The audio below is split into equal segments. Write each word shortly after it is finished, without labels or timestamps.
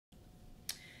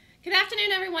Good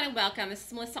afternoon, everyone, and welcome. This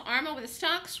is Melissa Armo with a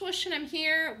stock swoosh, and I'm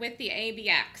here with the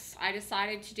ABX. I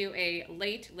decided to do a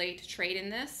late trade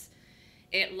in this.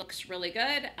 It looks really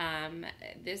good.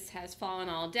 This has fallen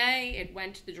all day. It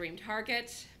went to the dream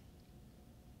target,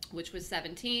 which was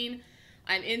 17.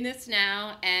 I'm in this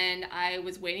now, and I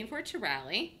was waiting for it to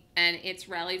rally, and it's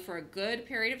rallied for a good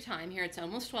period of time here. It's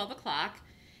almost 12 o'clock.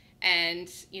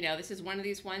 And, you know, this is one of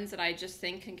these ones that I just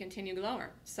think can continue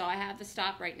lower. So I have the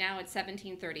stop right now at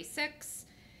 1736,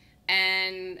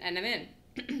 and I'm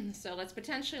in. So let's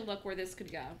potentially look where this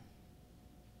could go.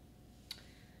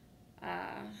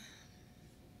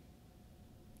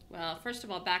 Well, first of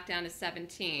all, back down to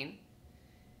 17.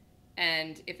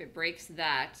 And if it breaks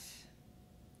that,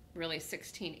 really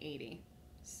 1680.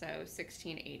 So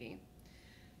 1680.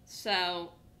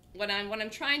 So what I'm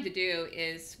trying to do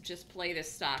is just play this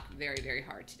stock very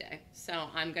hard today. So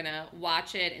I'm gonna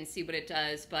watch it and see what it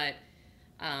does, but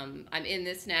I'm in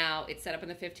this now. It's set up in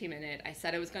the 15-minute. I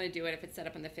said I was gonna do it if it's set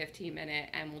up in the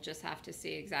 15-minute, and we'll just have to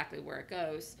see exactly where it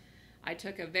goes. I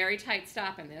took a very tight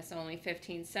stop in this, only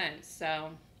 15 cents.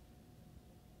 So,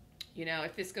 you know,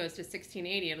 if this goes to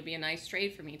 1680, it'll be a nice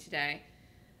trade for me today,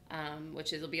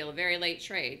 which will be a very late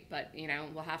trade, but, you know,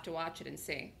 we'll have to watch it and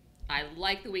see. I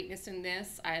like the weakness in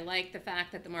this. I like the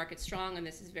fact that the market's strong and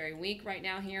this is very weak right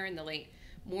now here in the late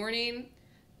morning.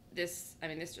 This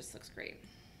just looks great.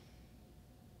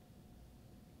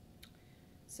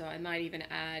 So I might even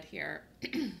add here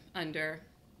under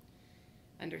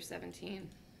 17. Let me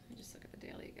just look at the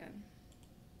daily again.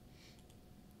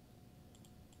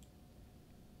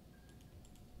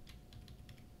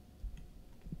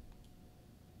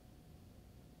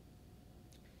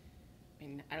 I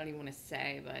mean, I don't even want to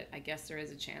say, but I guess there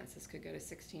is a chance this could go to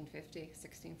 1650,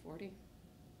 1640.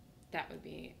 That would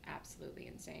be absolutely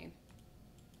insane.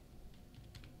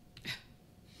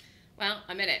 Well,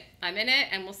 I'm in it. I'm in it,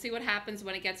 and we'll see what happens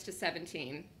when it gets to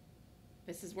 17.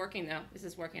 This is working, though. This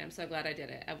is working. I'm so glad I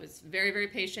did it. I was very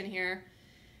patient here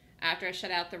after I shut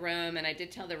out the room, and I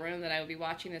did tell the room that I would be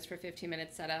watching this for 15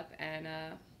 minutes setup, and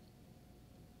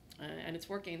it's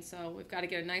working. So we've got to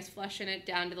get a nice flush in it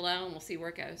down to the low, and we'll see where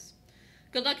it goes.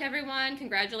 Good luck, everyone.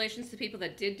 Congratulations to people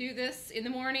that did do this in the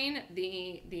morning.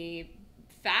 The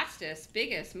fastest,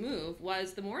 biggest move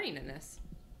was the morning in this.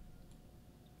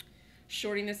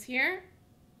 Shorting this here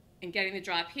and getting the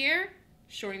drop here,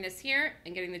 shorting this here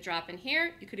and getting the drop in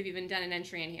here. You could have even done an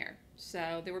entry in here.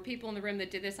 So there were people in the room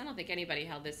that did this. I don't think anybody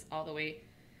held this all the way.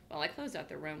 Well, I closed out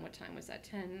the room. What time was that?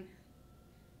 10?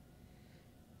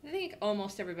 I think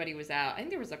almost everybody was out. I think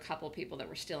there was a couple people that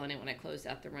were still in it when I closed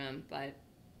out the room, but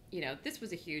you know, this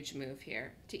was a huge move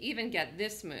here. To even get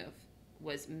this move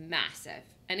was massive.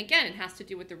 And again, it has to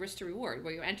do with the risk to reward,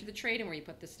 where you enter the trade and where you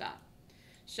put the stop.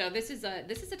 So this is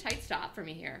a tight stop for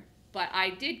me here. But I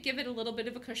did give it a little bit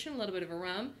of a cushion, a little bit of a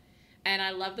room. And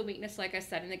I love the weakness, like I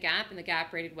said, in the gap, and the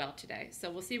gap rated well today.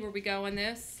 So we'll see where we go on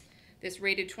this. This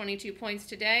rated 22 points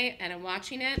today, and I'm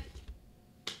watching it.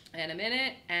 And I'm in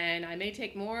it, and I may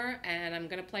take more, and I'm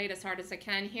going to play it as hard as I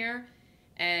can here.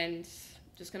 And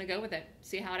just going to go with it.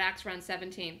 See how it acts around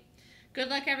 17. Good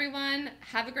luck, everyone.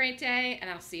 Have a great day, and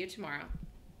I'll see you tomorrow.